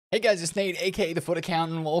Hey guys, it's Nate, aka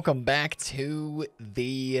TheFutAccountant. Welcome back to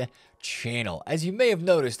the channel. As you may have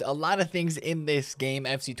noticed, a lot of things in this game,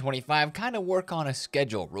 FC25, kind of work on a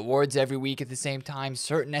schedule. Rewards every week at the same time,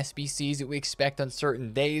 certain SBCs that we expect on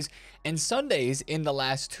certain days, and Sundays in the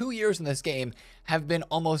last 2 years in this game have been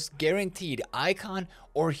almost guaranteed icon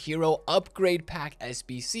or hero upgrade pack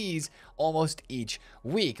SBCs almost each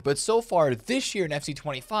week. But so far this year in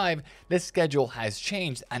FC25, the schedule has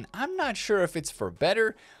changed, and I'm not sure if it's for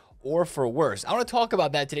better or for worse. I want to talk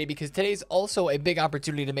about that today because today's also a big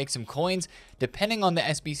opportunity to make some coins depending on the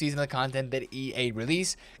SBCs and the content that EA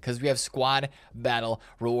release, because we have squad battle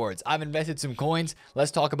rewards. I've invested some coins.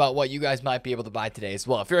 Let's talk about what you guys might be able to buy today as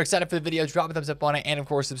well. If you're excited for the video, drop a thumbs up on it, and of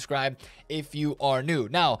course subscribe if you are new.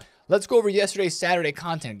 Now let's go over yesterday's Saturday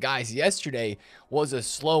content. Guys, yesterday was a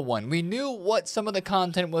slow one. We knew what some of the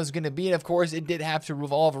content was going to be, and of course it did have to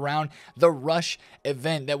revolve around the Rush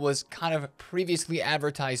event that was kind of previously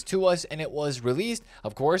advertised to us, and it was released.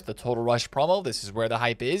 Of course, the Total Rush promo. This is where the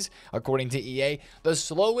hype is, according to EA. The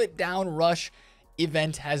Slow It Down Rush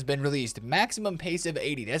event has been released. Maximum pace of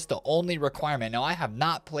 80. That's the only requirement. Now, I have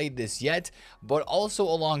not played this yet, but also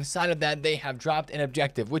alongside of that, they have dropped an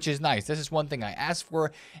objective, which is nice. This is one thing I asked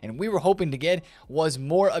for, and we were hoping to get was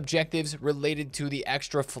more objectives related to the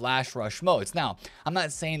extra flash rush modes. Now, I'm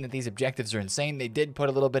not saying that these objectives are insane. They did put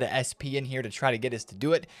a little bit of SP in here to try to get us to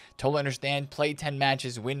do it. Totally understand. Play 10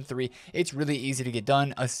 matches, win 3. It's really easy to get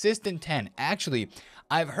done. Assist in 10. Actually,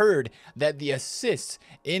 I've heard that the assists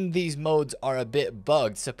in these modes are a bit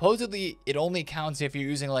bugged. Supposedly, it only counts if you're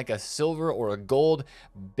using like a silver or a gold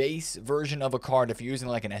base version of a card. If you're using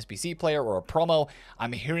like an SBC player or a promo,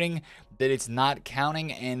 I'm hearing that it's not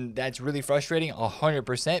counting, and that's really frustrating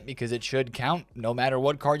 100% because it should count no matter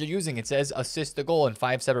what card you're using. It says assist the goal in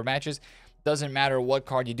 5 separate matches. Doesn't matter what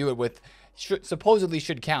card you do it with, supposedly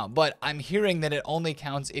should count, but I'm hearing that it only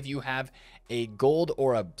counts if you have a gold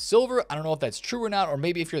or a silver. I don't know if that's true or not, or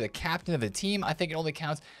maybe if you're the captain of a team, I think it only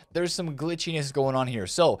counts. There's some glitchiness going on here,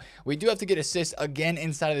 so we do have to get assists again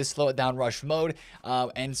inside of this slow it down rush mode,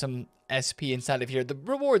 and some SP inside of here. The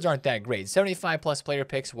rewards aren't that great. 75 plus player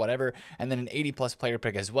picks, whatever, and then an 80 plus player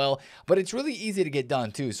pick as well. But it's really easy to get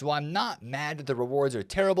done too. So I'm not mad that the rewards are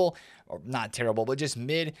terrible, or not terrible, but just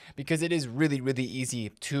mid, because it is really, really easy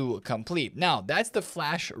to complete. Now, that's the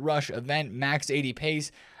Flash Rush event, max 80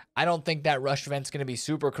 pace. I don't think that rush event's going to be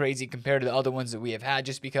super crazy compared to the other ones that we have had,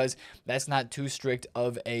 just because that's not too strict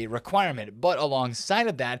of a requirement. But alongside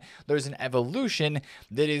of that, there's an evolution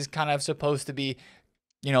that is kind of supposed to be,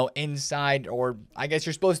 you know, inside, or I guess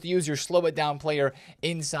you're supposed to use your slow it down player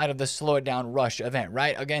inside of the slow it down rush event,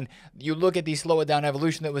 right? Again, you look at the slow it down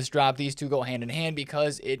evolution that was dropped, these two go hand in hand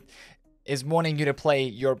because it is wanting you to play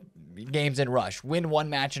your games in rush. Win 1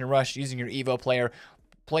 match in rush using your Evo player,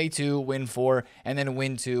 play 2, win 4, and then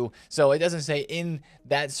win 2. So it doesn't say in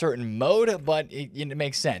that certain mode, but it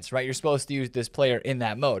makes sense, right? You're supposed to use this player in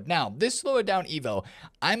that mode. Now, this slow it down Evo,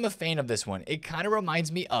 I'm a fan of this one. It kind of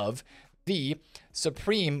reminds me of the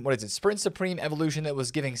Supreme, what is it, Sprint Supreme evolution that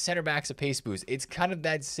was giving center backs a pace boost. It's kind of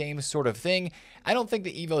that same sort of thing. I don't think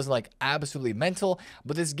the Evo is like absolutely mental,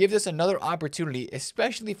 but this gives us another opportunity,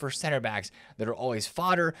 especially for center backs that are always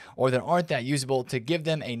fodder or that aren't that usable, to give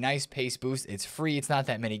them a nice pace boost. It's free. It's not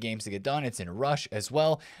that many games to get done. It's in rush as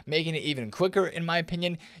well, making it even quicker in my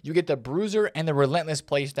opinion. You get the bruiser and the relentless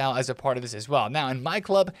playstyle as a part of this as well. Now in my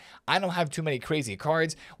club, I don't have too many crazy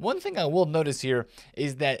cards. One thing I will notice here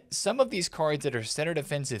is that some of these cards that are center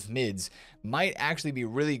defensive mids might actually be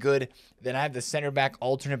really good. Then I have the center back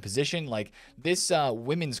alternate position, like this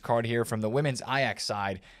women's card here from the women's Ajax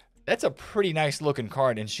side. That's a pretty nice looking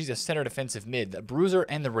card, and she's a center defensive mid. The bruiser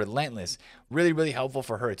and the relentless, really, really helpful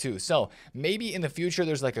for her too. So maybe in the future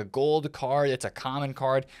there's like a gold card that's a common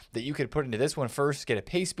card that you could put into this one first, get a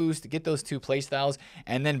pace boost, get those 2 playstyles,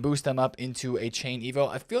 and then boost them up into a chain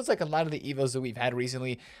Evo. It feels like a lot of the Evos that we've had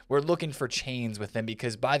recently, we're looking for chains with them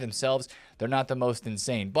because by themselves, they're not the most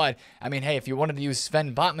insane. But, I mean, hey, if you wanted to use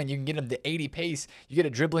Sven Botman, you can get him to 80 pace. You get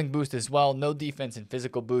a dribbling boost as well. No defense and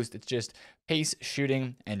physical boost. It's just pace,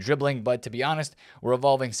 shooting, and dribbling. But to be honest, we're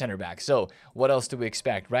evolving center back. So what else do we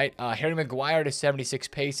expect, right? Harry Maguire to 76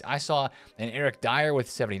 pace. I saw an Eric Dyer with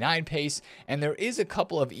 79 pace. And there is a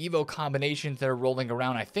couple of Evo combinations that are rolling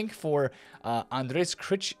around, I think, for Andres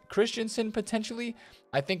Christensen potentially.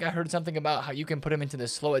 I think I heard something about how you can put him into the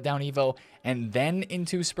slow it down Evo and then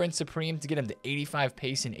into Sprint Supreme to get him to 85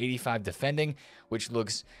 pace and 85 defending, which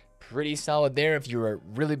looks pretty solid there. If you're a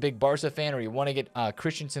really big Barca fan or you want to get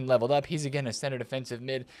Christensen leveled up, he's again a center defensive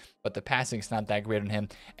mid, but the passing's not that great on him.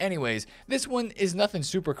 Anyways, this one is nothing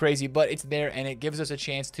super crazy, but it's there, and it gives us a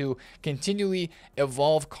chance to continually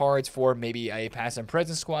evolve cards for maybe a pass and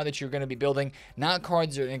presence squad that you're going to be building. Not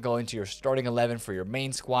cards that are going to go into your starting 11 for your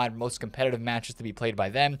main squad, most competitive matches to be played by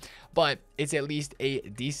them, but it's at least a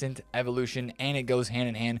decent evolution, and it goes hand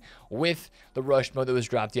in hand with the rush mode that was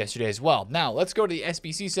dropped yesterday as well. Now, let's go to the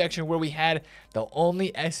SBC section, where we had the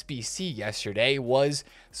only SBC yesterday was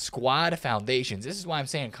Squad Foundations. This is why I'm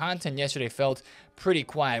saying content yesterday felt pretty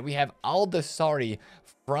quiet. We have Al-Dasari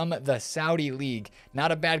from the Saudi League.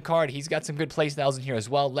 Not a bad card. He's got some good playstyles in here as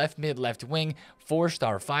well. Left mid, left wing,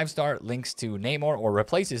 4-star, 5-star, links to Neymar or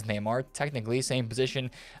replaces Neymar. Technically, same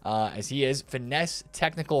position as he is. Finesse,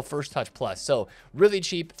 technical, first touch plus. So really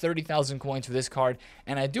cheap, 30,000 coins for this card.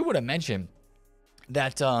 And I do want to mention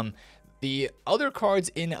that the other cards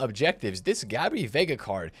in objectives, this Gabri Vega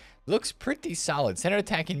card looks pretty solid. Center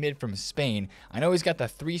attacking mid from Spain. I know he's got the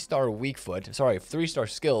 3-star weak foot. Sorry, 3-star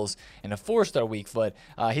skills and a 4-star weak foot.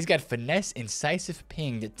 He's got finesse, incisive,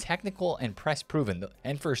 pinged, technical, and press proven,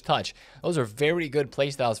 and first touch. Those are very good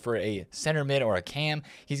playstyles for a center mid or a cam.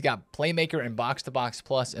 He's got playmaker and box-to-box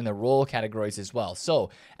plus in the role categories as well.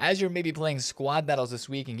 So as you're maybe playing squad battles this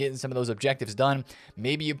week and getting some of those objectives done,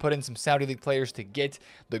 maybe you put in some Saudi League players to get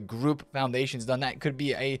the group foundations done. That could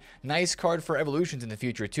be a nice card for evolutions in the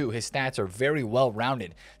future too. His stats are very well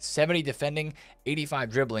rounded. 70 defending, 85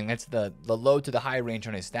 dribbling. That's the low to the high range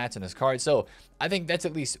on his stats on this card. So I think that's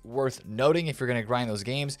at least worth noting if you're going to grind those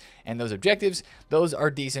games and those objectives. Those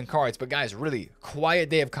are decent cards. But guys, really quiet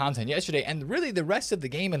day of content yesterday, and really the rest of the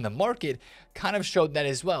game and the market kind of showed that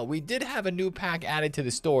as well. We did have a new pack added to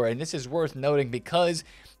the store, and this is worth noting because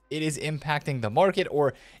it is impacting the market,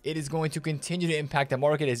 or it is going to continue to impact the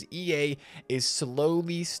market as EA is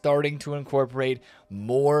slowly starting to incorporate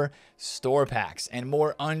more store packs and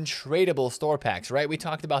more untradeable store packs, right? We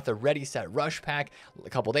talked about the Ready Set Rush pack a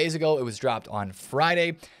couple days ago. It was dropped on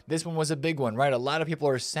Friday. This one was a big one, right? A lot of people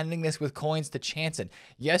are sending this with coins to chance it.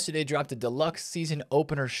 Yesterday dropped a deluxe season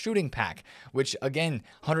opener shooting pack, which again,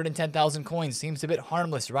 110,000 coins seems a bit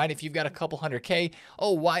harmless, right? If you've got a couple 100K,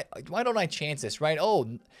 oh, why don't I chance this, right?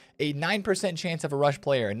 Oh, a 9% chance of a rush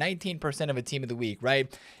player, 19% of a team of the week,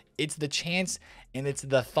 right? It's the chance and it's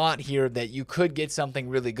the thought here that you could get something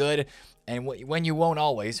really good, and when you won't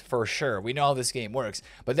always, for sure. We know how this game works,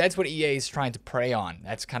 but that's what EA is trying to prey on.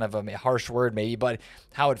 That's kind of a harsh word maybe, but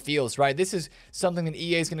how it feels, right? This is something that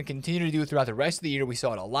EA is going to continue to do throughout the rest of the year. We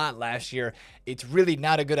saw it a lot last year. It's really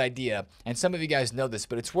not a good idea, and some of you guys know this,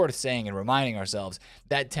 but it's worth saying and reminding ourselves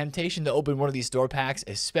that temptation to open one of these store packs,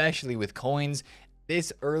 especially with coins,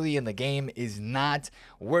 this early in the game is not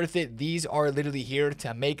worth it. These are literally here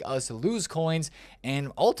to make us lose coins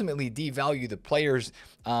and ultimately devalue the players,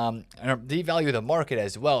 and devalue the market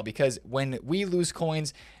as well, because when we lose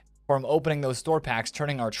coins from opening those store packs,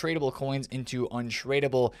 turning our tradable coins into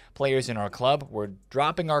untradeable players in our club, we're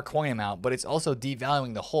dropping our coin amount, but it's also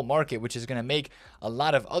devaluing the whole market, which is going to make a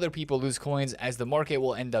lot of other people lose coins, as the market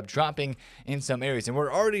will end up dropping in some areas. And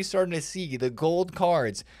we're already starting to see the gold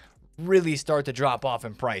cards really start to drop off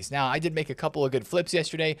in price. Now, I did make a couple of good flips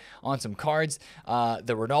yesterday on some cards.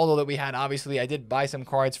 The Ronaldo that we had, obviously, I did buy some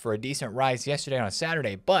cards for a decent rise yesterday on a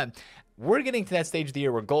Saturday, but we're getting to that stage of the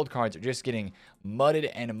year where gold cards are just getting mudded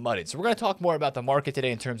and mudded. So we're going to talk more about the market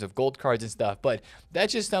today in terms of gold cards and stuff, but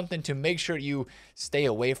that's just something to make sure you stay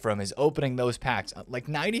away from, is opening those packs. Like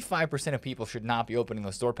 95% of people should not be opening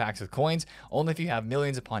those store packs with coins, only if you have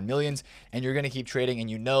millions upon millions and you're going to keep trading and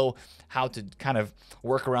you know how to kind of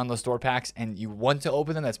work around those store packs and you want to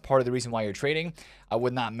open them. That's part of the reason why you're trading. I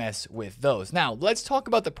would not mess with those. Now, let's talk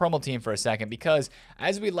about the promo team for a second, because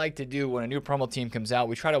as we like to do when a new promo team comes out,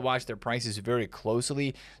 we try to watch their prices very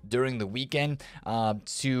closely during the weekend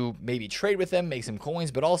to maybe trade with them, make some coins,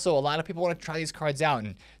 but also a lot of people want to try these cards out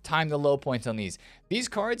and time the low points on these. These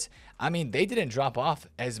cards, I mean, they didn't drop off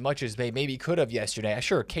as much as they maybe could have yesterday.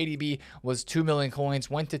 Sure, KDB was 2 million coins,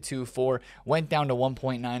 went to 2.4, went down to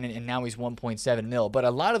 1.9, and now he's 1.7 mil. But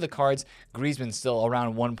a lot of the cards, Griezmann's still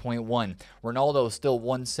around 1.1. Ronaldo still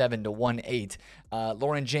 1.7 to 1.8.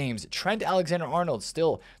 Lauren James, Trent Alexander-Arnold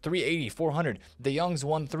still 380, 400. De Jong's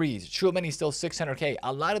 1.3. Chouameni still 600K.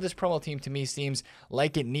 A lot of this promo team to me seems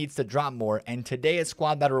like it needs to drop more. And today at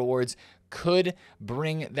Squad Battle Rewards could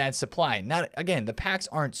bring that supply. Not, again, the packs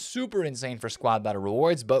aren't super insane for Squad Battle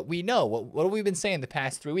Rewards, but we know what have we been saying the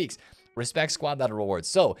past 3 weeks? Respect Squad Battle Rewards.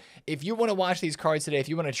 So if you want to watch these cards today, if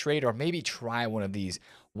you want to trade or maybe try one of these,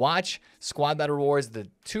 Watch Squad Battle Rewards the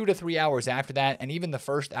 2 to 3 hours after that, and even the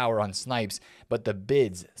first hour on snipes. But the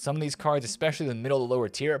bids, some of these cards, especially the middle to lower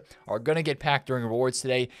tier, are going to get packed during rewards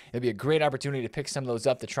today. It'll be a great opportunity to pick some of those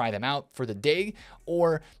up to try them out for the day,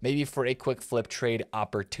 or maybe for a quick flip trade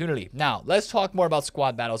opportunity. Now, let's talk more about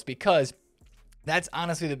squad battles, because that's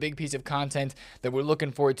honestly the big piece of content that we're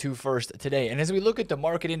looking forward to first today. And as we look at the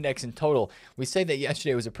market index in total, we say that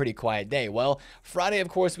yesterday was a pretty quiet day. Well, Friday, of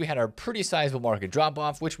course, we had our pretty sizable market drop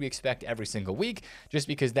off, which we expect every single week, just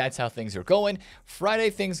because that's how things are going. Friday,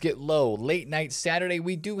 things get low. Late night Saturday,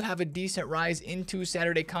 we do have a decent rise into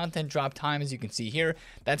Saturday content drop time, as you can see here.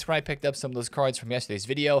 That's where I picked up some of those cards from yesterday's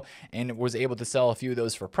video and was able to sell a few of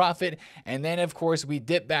those for profit. And then, of course, we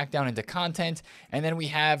dip back down into content, and then we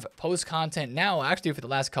have post content now. Actually, for the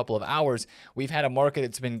last couple of hours, we've had a market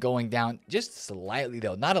that's been going down just slightly,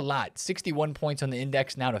 though, not a lot. 61 points on the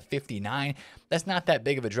index now to 59. That's not that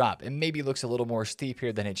big of a drop. It maybe looks a little more steep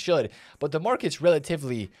here than it should, but the market's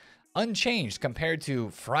relatively unchanged compared to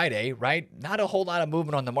Friday, right? Not a whole lot of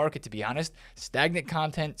movement on the market, to be honest. Stagnant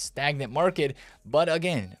content, stagnant market. But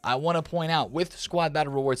again, I want to point out, with squad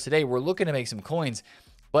battle rewards today, we're looking to make some coins,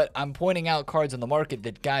 but I'm pointing out cards on the market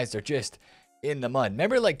that, guys, are just in the mud.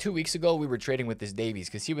 Remember, like 2 weeks ago, we were trading with this Davies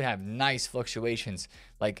because he would have nice fluctuations.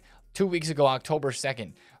 Like 2 weeks ago, October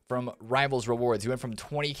 2nd, from Rivals Rewards, he went from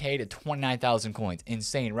 20K to 29,000 coins.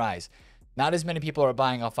 Insane rise. Not as many people are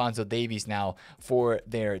buying Alphonso Davies now for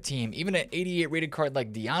their team. Even an 88 rated card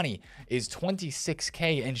like Diani is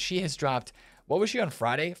 26K, and she has dropped. What was she on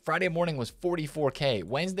Friday? Friday morning was 44K.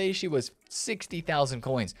 Wednesday, she was 60,000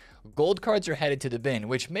 coins. Gold cards are headed to the bin,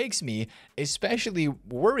 which makes me especially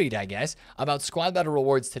worried, I guess, about squad battle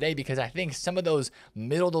rewards today, because I think some of those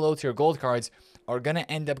middle to low tier gold cards are going to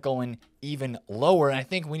end up going even lower. And I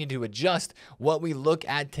think we need to adjust what we look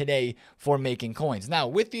at today for making coins. Now,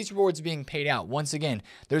 with these rewards being paid out, once again,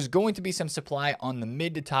 there's going to be some supply on the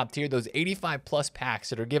mid to top tier, those 85 plus packs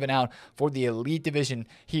that are given out for the elite division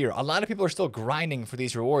here. A lot of people are still grinding for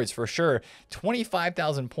these rewards for sure.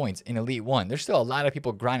 25,000 points in Elite 1. There's still a lot of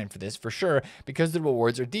people grinding for this for sure, because the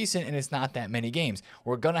rewards are decent and it's not that many games.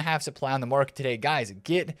 We're going to have supply on the market today. Guys,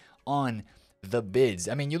 get on the bids.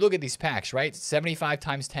 I mean, you look at these packs, right? 75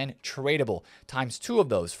 times 10 tradable, times 2 of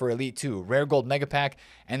those for Elite 2, rare gold mega pack,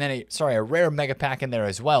 and then a rare mega pack in there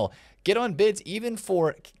as well. Get on bids even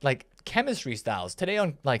for like chemistry styles today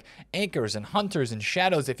on like anchors and hunters and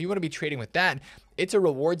shadows. If you want to be trading with that, it's a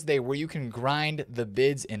rewards day where you can grind the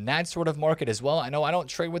bids in that sort of market as well. I know I don't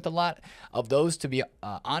trade with a lot of those, to be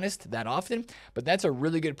honest, that often, but that's a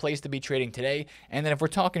really good place to be trading today. And then if we're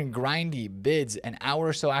talking grindy bids an hour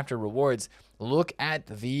or so after rewards, look at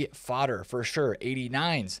the fodder for sure.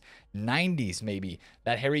 89s, 90s maybe.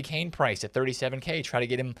 That Harry Kane price at 37K. Try to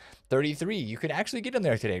get him 33. You could actually get him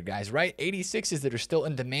there today, guys, right? 86s that are still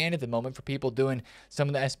in demand at the moment for people doing some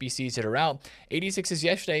of the SBCs that are out. 86s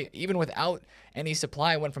yesterday, even without any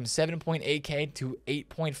supply, went from 7.8K to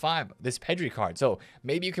 8.5, this Pedri card. So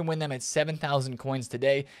maybe you can win them at 7,000 coins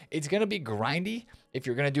today. It's going to be grindy if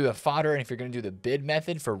you're going to do the fodder and if you're going to do the bid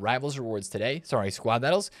method for Rivals Rewards today. Sorry, squad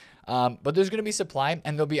battles. But there's going to be supply,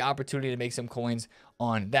 and there'll be opportunity to make some coins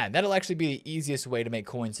on that. That'll actually be the easiest way to make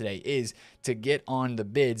coins today, is to get on the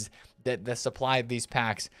bids that the supply of these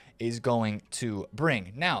packs is going to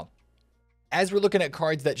bring. Now, as we're looking at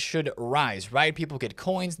cards that should rise, right? People get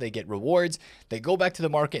coins, they get rewards, they go back to the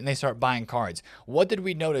market and they start buying cards. What did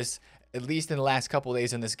we notice, at least in the last couple of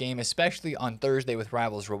days in this game, especially on Thursday with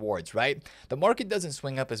Rivals Rewards, right? The market doesn't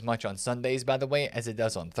swing up as much on Sundays, by the way, as it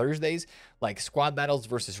does on Thursdays. Like squad battles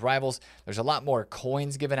versus Rivals, there's a lot more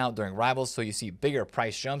coins given out during Rivals, so you see bigger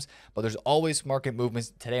price jumps, but there's always market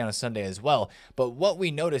movements today on a Sunday as well. But what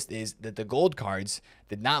we noticed is that the gold cards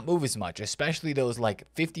did not move as much, especially those like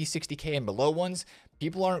 50, 60K and below ones.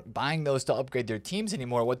 People aren't buying those to upgrade their teams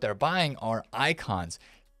anymore. What they're buying are icons,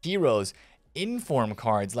 heroes, inform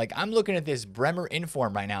cards. Like, I'm looking at this Bremer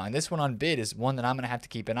inform right now, and this one on bid is one that I'm going to have to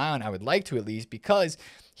keep an eye on. I would like to, at least, because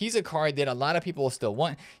he's a card that a lot of people still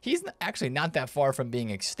want. He's actually not that far from being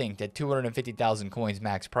extinct at 250,000 coins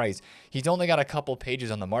max price. He's only got a couple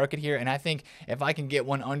pages on the market here, and I think if I can get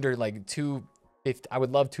one under like I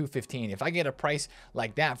would love 215. If I get a price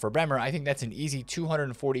like that for Bremer, I think that's an easy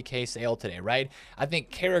 240K sale today, right? I think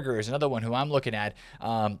Carragher is another one who I'm looking at.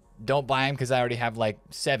 Don't buy him because I already have like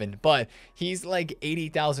 7, but he's like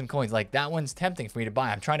 80,000 coins. Like that one's tempting for me to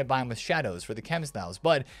buy. I'm trying to buy him with shadows for the chem styles,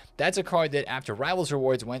 but that's a card that after Rivals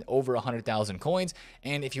rewards went over 100,000 coins.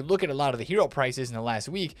 And if you look at a lot of the hero prices in the last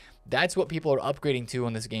week, that's what people are upgrading to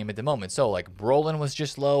in this game at the moment. So like Brolin was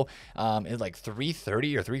just low, in like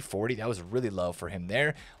 330 or 340. That was really low for him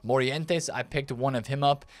there. Morientes, I picked one of him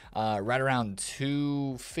up right around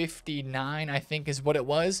 259, I think is what it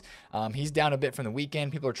was. He's down a bit from the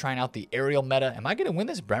weekend. People are trying out the aerial meta. Am I going to win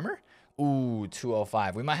this Bremer? Ooh,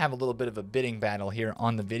 205. We might have a little bit of a bidding battle here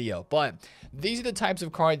on the video, but these are the types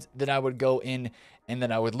of cards that I would go in and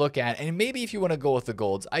that I would look at. And maybe if you want to go with the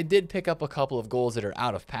golds, I did pick up a couple of golds that are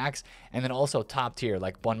out of packs and then also top tier.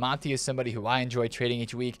 Like Bonmati is somebody who I enjoy trading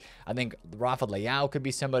each week. I think Rafa Leao could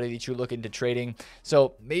be somebody that you look into trading.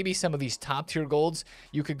 So maybe some of these top tier golds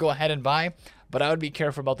you could go ahead and buy. But I would be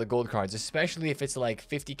careful about the gold cards, especially if it's like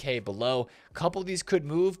 50K below. A couple of these could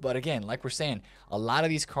move, but again, like we're saying, a lot of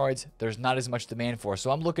these cards, there's not as much demand for.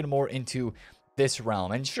 So I'm looking more into this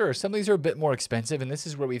realm. And sure, some of these are a bit more expensive, and this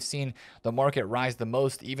is where we've seen the market rise the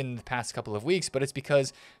most, even in the past couple of weeks, but it's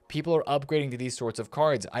because people are upgrading to these sorts of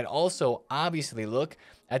cards. I'd also obviously look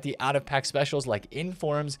at the out-of-pack specials like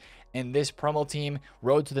Informs and this promo team,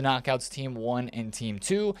 Road to the Knockouts Team 1 and Team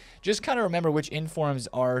 2. Just kind of remember which Informs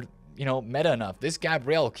are, you know, meta enough. This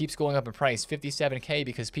Gabriel keeps going up in price, 57K,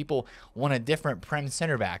 because people want a different Prem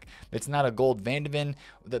center back. It's not a gold Van de Ven,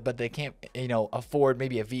 but they can't, you know, afford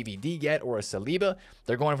maybe a VVD yet or a Saliba.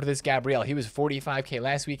 They're going for this Gabriel. He was 45K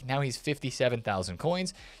last week. Now he's 57,000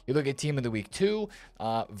 coins. You look at Team of the Week 2.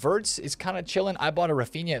 Verts is kind of chilling. I bought a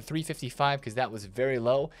Rafinha at 355 because that was very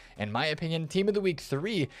low, in my opinion. Team of the Week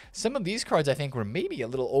 3. Some of these cards I think were maybe a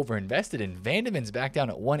little overinvested in. Van de Ven's back down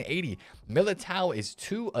at 180. Militao is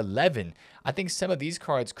 211. I think some of these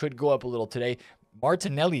cards could go up a little today.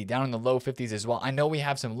 Martinelli down in the low 50s as well. I know we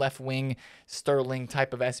have some left wing Sterling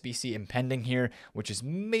type of SBC impending here, which is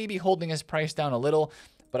maybe holding his price down a little,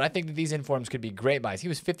 but I think that these Informs could be great buys. He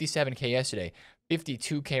was 57K yesterday,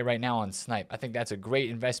 52K right now on Snipe. I think that's a great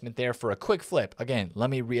investment there for a quick flip. Again, let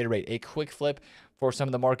me reiterate, a quick flip for some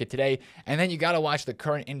of the market today. And then you got to watch the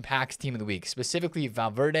current impacts Team of the Week, specifically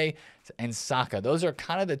Valverde and Saka. Those are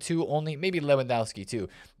kind of the two only, maybe Lewandowski too,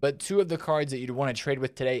 but two of the cards that you'd want to trade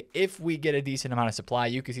with today. If we get a decent amount of supply,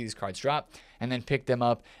 you can see these cards drop and then pick them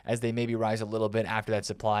up as they maybe rise a little bit after that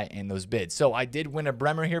supply and those bids. So I did win a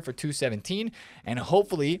Bremer here for 217, and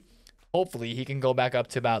hopefully he can go back up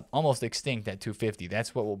to about almost extinct at 250.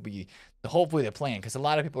 That's what will be hopefully the plan, because a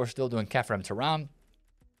lot of people are still doing Kefrem Turam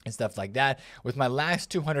and stuff like that. With my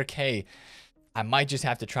last 200K, I might just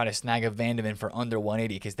have to try to snag a Van de Ven for under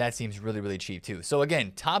 180 because that seems really, really cheap too. So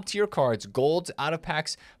again, top tier cards, golds, out of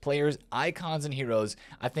packs, players, icons, and heroes,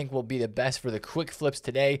 I think will be the best for the quick flips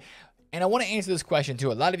today. And I want to answer this question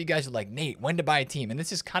too. A lot of you guys are like, Nate, when to buy a team? And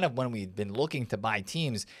this is kind of when we've been looking to buy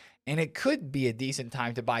teams. And it could be a decent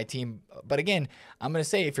time to buy a team. But again, I'm going to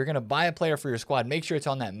say if you're going to buy a player for your squad, make sure it's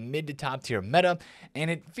on that mid to top tier meta. And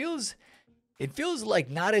it feels like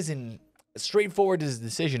not as straightforward as a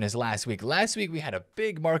decision as last week. Last week, we had a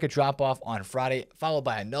big market drop-off on Friday, followed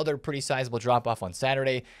by another pretty sizable drop-off on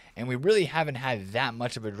Saturday. And we really haven't had that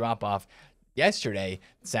much of a drop-off yesterday,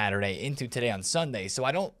 Saturday, into today on Sunday. So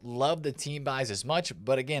I don't love the team buys as much,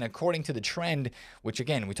 but again, according to the trend, which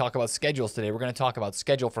again, we talk about schedules today, we're going to talk about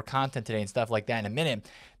schedule for content today and stuff like that in a minute.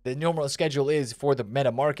 The normal schedule is for the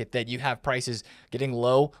meta market that you have prices getting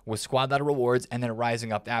low with squad ladder rewards and then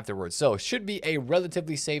rising up afterwards. So should be a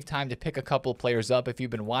relatively safe time to pick a couple players up if you've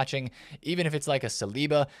been watching, even if it's like a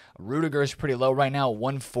Saliba. Rudiger is pretty low right now.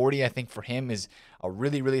 140, I think, for him is a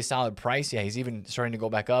really, really solid price. Yeah, he's even starting to go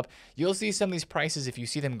back up. You'll see some of these prices, if you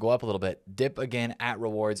see them go up a little bit, dip again at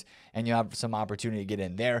rewards, and you have some opportunity to get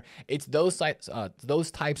in there. It's those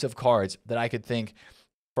types of cards that I could think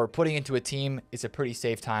for putting into a team, it's a pretty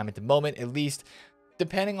safe time at the moment, at least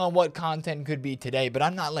depending on what content could be today. But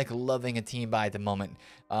I'm not like loving a team buy at the moment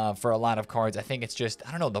for a lot of cards. I think it's just,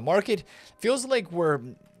 I don't know, the market feels like we're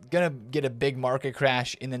gonna get a big market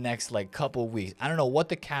crash in the next like couple of weeks. I don't know what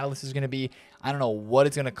the catalyst is gonna be. I don't know what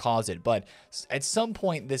it's gonna cause it, but at some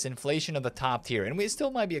point this inflation of the top tier, and we still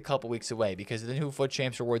might be a couple weeks away because of the new FUT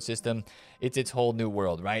Champs reward system, it's its whole new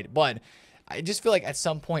world, right? But I just feel like at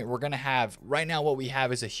some point we're going to have, right now what we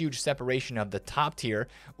have is a huge separation of the top tier.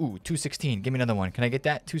 Ooh, 216. Give me another one. Can I get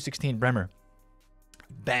that? 216 Bremer.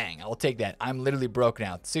 Bang. I will take that. I'm literally broke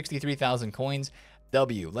now. 63,000 coins.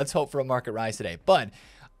 W. Let's hope for a market rise today. But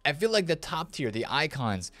I feel like the top tier, the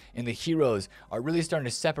icons and the heroes are really starting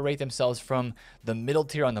to separate themselves from the middle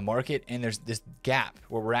tier on the market. And there's this gap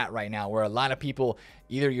where we're at right now where a lot of people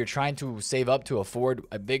Either you're trying to save up to afford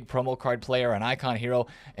a big promo card player, an icon hero,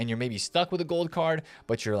 and you're maybe stuck with a gold card,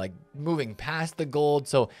 but you're like moving past the gold.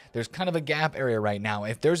 So there's kind of a gap area right now.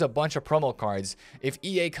 If there's a bunch of promo cards, if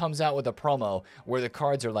EA comes out with a promo where the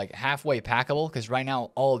cards are like halfway packable, because right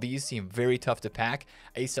now all of these seem very tough to pack,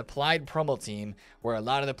 a supplied promo team where a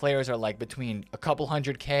lot of the players are like between a couple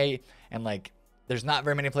 100K and like there's not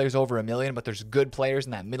very many players over 1 million, but there's good players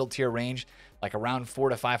in that middle tier range, like around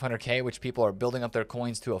 400 to 500K, which people are building up their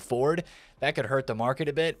coins to afford. That could hurt the market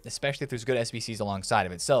a bit, especially if there's good SBCs alongside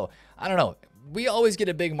of it. So I don't know. We always get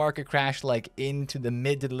a big market crash like into the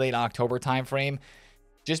mid to late October timeframe,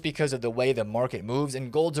 just because of the way the market moves,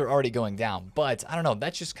 and golds are already going down. But I don't know,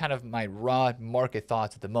 that's just kind of my raw market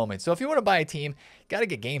thoughts at the moment. So if you want to buy a team, got to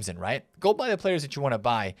get games in, right? Go buy the players that you want to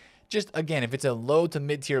buy. Just again, if it's a low to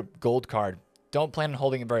mid tier gold card, don't plan on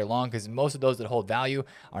holding it very long, because most of those that hold value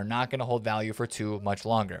are not going to hold value for too much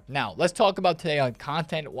longer. Now, let's talk about today on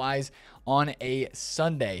content-wise on a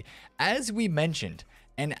Sunday. As we mentioned,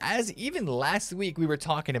 and as even last week we were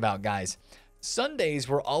talking about, guys, Sundays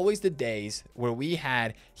were always the days where we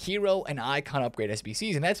had hero and icon upgrade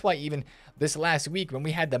SBCs. And that's why even this last week, when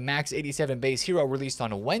we had the max 87 base hero released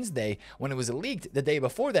on Wednesday, when it was leaked the day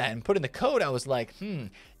before that and put in the code, I was like,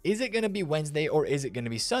 is it going to be Wednesday or is it going to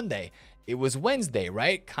be Sunday? It was Wednesday,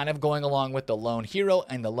 right? Kind of going along with the lone hero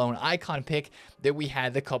and the lone icon pick that we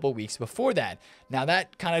had the couple weeks before that. Now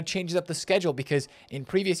that kind of changes up the schedule, because in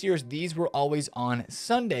previous years, these were always on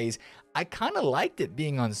Sundays. I kind of liked it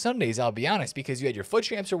being on Sundays, I'll be honest, because you had your foot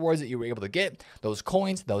champs rewards that you were able to get, those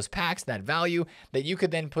coins, those packs, that value that you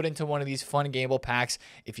could then put into one of these fun gameable packs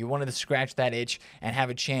if you wanted to scratch that itch and have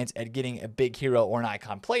a chance at getting a big hero or an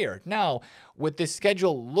icon player. Now, with this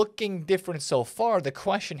schedule looking different so far, the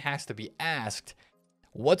question has to be asked,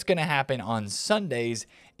 what's going to happen on Sundays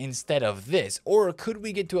instead of this? Or could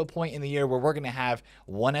we get to a point in the year where we're going to have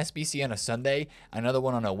one SBC on a Sunday, another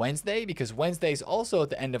one on a Wednesday? Because Wednesdays also at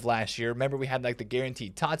the end of last year, remember we had like the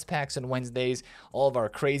guaranteed TOTS packs on Wednesdays, all of our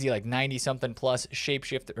crazy like 90 something plus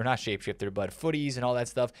shapeshifter, or not shapeshifter, but footies and all that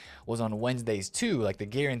stuff was on Wednesdays too, like the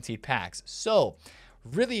guaranteed packs. So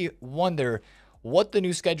really wonder what the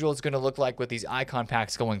new schedule is going to look like with these icon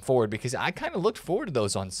packs going forward, because I kind of looked forward to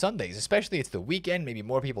those on Sundays, especially it's the weekend. Maybe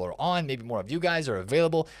more people are on, maybe more of you guys are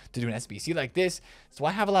available to do an SBC like this. So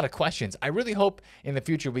I have a lot of questions. I really hope in the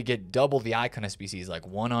future we get double the icon SBCs, like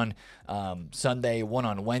one on Sunday, one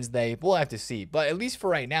on Wednesday. We'll have to see. But at least for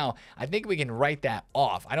right now, I think we can write that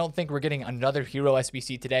off. I don't think we're getting another hero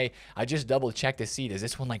SBC today. I just double checked to see, does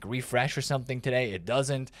this one like refresh or something today? It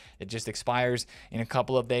doesn't. It just expires in a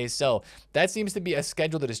couple of days. So that seems to be a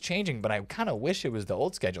schedule that is changing, but I kind of wish it was the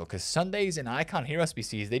old schedule, because Sundays and icon hero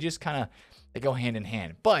SBCs, they just kind of, they go hand in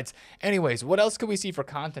hand. But anyways, what else could we see for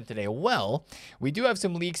content today? Well, we do have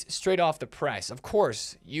some leaks straight off the press. Of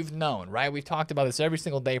course, you've known, right? We've talked about this every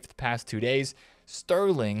single day for the past 2 days.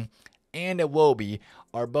 Sterling and Iwobi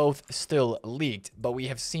are both still leaked, but we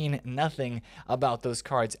have seen nothing about those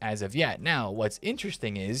cards as of yet. Now, what's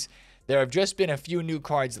interesting is there have just been a few new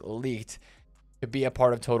cards leaked to be a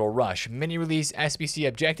part of Total Rush. Mini release SBC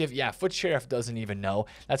objective. Yeah, Foot Sheriff doesn't even know.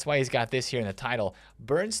 That's why he's got this here in the title.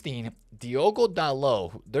 Bernstein, Diogo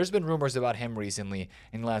Dalot. There's been rumors about him recently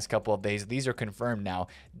in the last couple of days. These are confirmed now.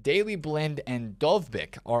 Daily Blend and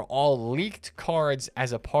Dovbik are all leaked cards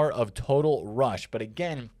as a part of Total Rush. But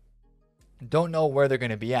again, don't know where they're going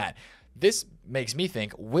to be at. This makes me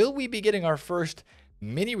think, will we be getting our first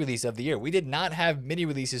mini release of the year? We did not have mini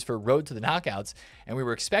releases for Road to the Knockouts, and we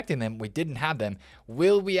were expecting them. We didn't have them.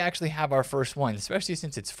 Will we actually have our first one, especially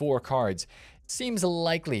since it's 4 cards? Seems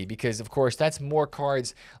likely, because of course that's more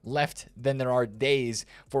cards left than there are days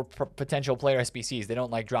for potential player SBCs. They don't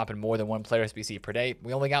like dropping more than 1 player SBC per day.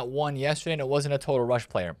 We only got 1 yesterday, and it wasn't a Total Rush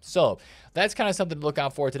player. So that's kind of something to look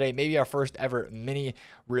out for today. Maybe our first ever mini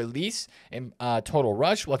release in Total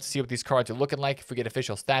Rush. We'll have to see what these cards are looking like if we get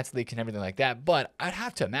official stats leaks and everything like that. But I'd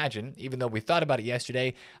have to imagine, even though we thought about it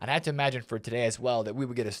yesterday, I'd have to imagine for today as well that we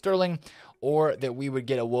would get a Sterling, or that we would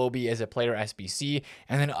get a Iwobi as a player SBC.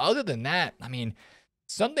 And then other than that, I mean,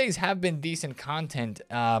 Sundays have been decent content.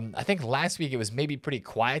 I think last week it was maybe pretty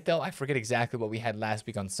quiet, though. I forget exactly what we had last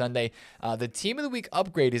week on Sunday. The Team of the Week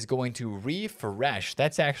upgrade is going to refresh.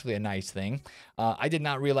 That's actually a nice thing. I did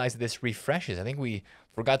not realize that this refreshes. I think we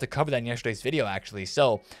Forgot to cover that in yesterday's video, actually.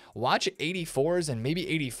 So watch 84s and maybe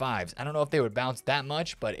 85s. I don't know if they would bounce that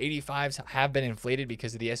much, but 85s have been inflated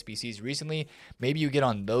because of the SBCs recently. Maybe you get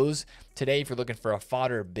on those today if you're looking for a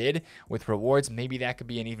fodder bid with rewards. Maybe that could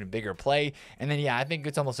be an even bigger play. And then, yeah, I think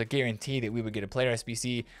it's almost a guarantee that we would get a player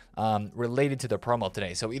SBC related to the promo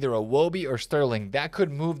today. So either a Wobie or Sterling, that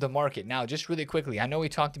could move the market. Now, just really quickly, I know we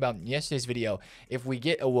talked about in yesterday's video, if we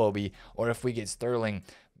get a Wobie or if we get Sterling,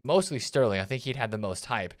 mostly Sterling, I think he'd have the most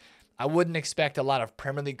hype. I wouldn't expect a lot of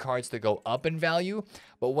Premier League cards to go up in value,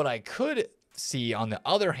 but what I could see on the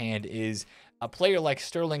other hand is a player like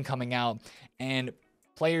Sterling coming out and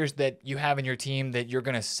players that you have in your team that you're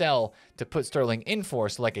going to sell to put Sterling in for,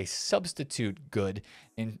 so like a substitute good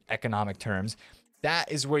in economic terms.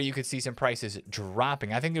 That is where you could see some prices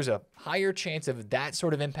dropping. I think there's a higher chance of that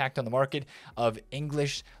sort of impact on the market of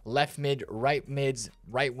English left mid, right mids,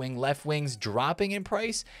 right wing, left wings dropping in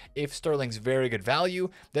price if Sterling's very good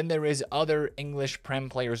value than there is other English Prem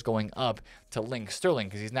players going up to link Sterling,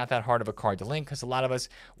 because he's not that hard of a card to link, because a lot of us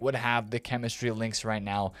would have the chemistry links right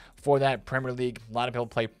now for that Premier League. A lot of people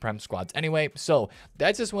play Prem squads anyway. So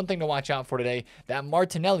that's just one thing to watch out for today. That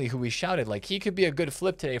Martinelli, who we shouted, like he could be a good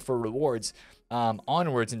flip today for rewards.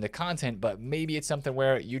 Onwards into content, but maybe it's something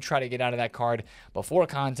where you try to get out of that card before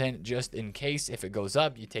content, just in case if it goes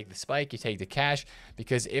up, you take the spike, you take the cash,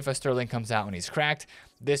 because if a Sterling comes out and he's cracked,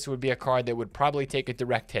 this would be a card that would probably take a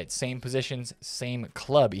direct hit. Same positions, same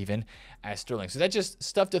club even as Sterling. So that's just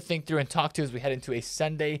stuff to think through and talk to as we head into a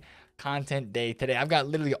Sunday content day today. I've got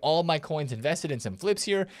literally all my coins invested in some flips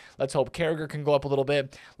here. Let's hope Carragher can go up a little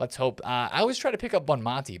bit. Let's hope, I always try to pick up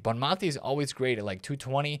Bonmati. Bonmati is always great at like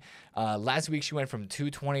 220. Last week she went from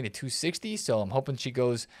 220 to 260, so I'm hoping she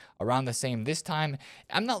goes around the same this time.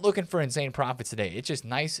 I'm not looking for insane profits today. It's just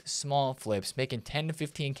nice small flips, making 10 to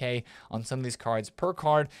 15K on some of these cards per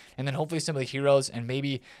card, and then hopefully some of the heroes and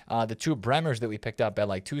maybe the two Bremers that we picked up at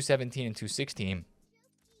like 217 and 216.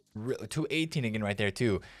 218 again right there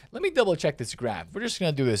too. Let me double check this graph. We're just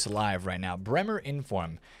gonna do this live right now. Bremer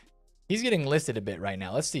Inform, he's getting listed a bit right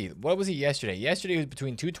now. Let's see, what was he yesterday? Yesterday was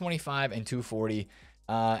between 225 and 240.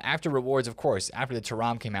 After rewards, of course, after the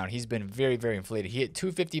Taram came out, he's been very, very inflated. He hit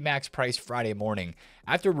 250 max price Friday morning.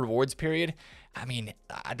 After rewards period, I mean,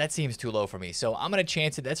 that seems too low for me. So I'm going to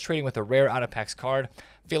chance it. That's trading with a rare out of packs card.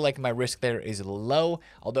 Feel like my risk there is low,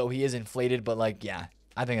 although he is inflated, but like, yeah,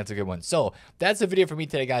 I think that's a good one. So that's the video for me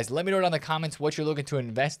today, guys. Let me know down in the comments what you're looking to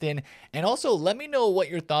invest in. And also let me know what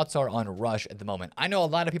your thoughts are on Rush at the moment. I know a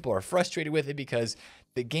lot of people are frustrated with it because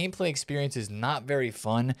the gameplay experience is not very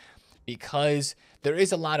fun, because there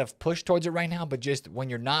is a lot of push towards it right now, but just when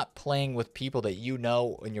you're not playing with people that you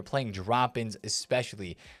know, and you're playing drop-ins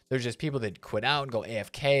especially, there's just people that quit out and go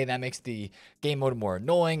AFK. That makes the game mode more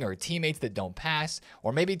annoying, or teammates that don't pass,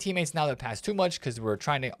 or maybe teammates now that pass too much because we're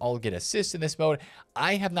trying to all get assists in this mode.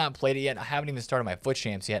 I have not played it yet. I haven't even started my foot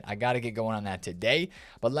champs yet. I got to get going on that today,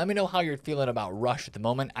 but let me know how you're feeling about Rush at the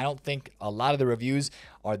moment. I don't think a lot of the reviews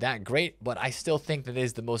are that great, but I still think that it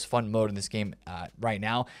is the most fun mode in this game right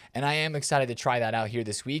now, and I am excited to try that out here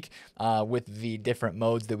this week with the different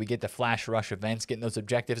modes that we get, the Flash Rush events, getting those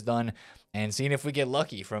objectives done, and seeing if we get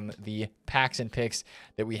lucky from the packs and picks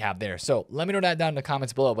that we have there. So let me know that down in the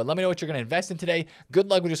comments below, but let me know what you're going to invest in today. Good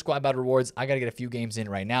luck with your squad battle rewards. I got to get a few games in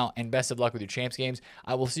right now, and best of luck with your champs games.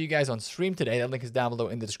 I will see you guys on stream today. That link is down below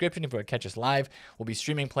in the description if you want to catch us live. We'll be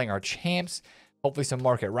streaming, playing our champs, hopefully some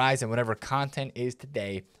market rise, and whatever content is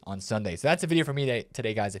today on Sunday. So that's the video for me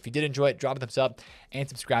today, guys. If you did enjoy it, drop a thumbs up and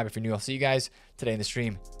subscribe if you're new. I'll see you guys today in the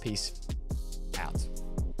stream. Peace out.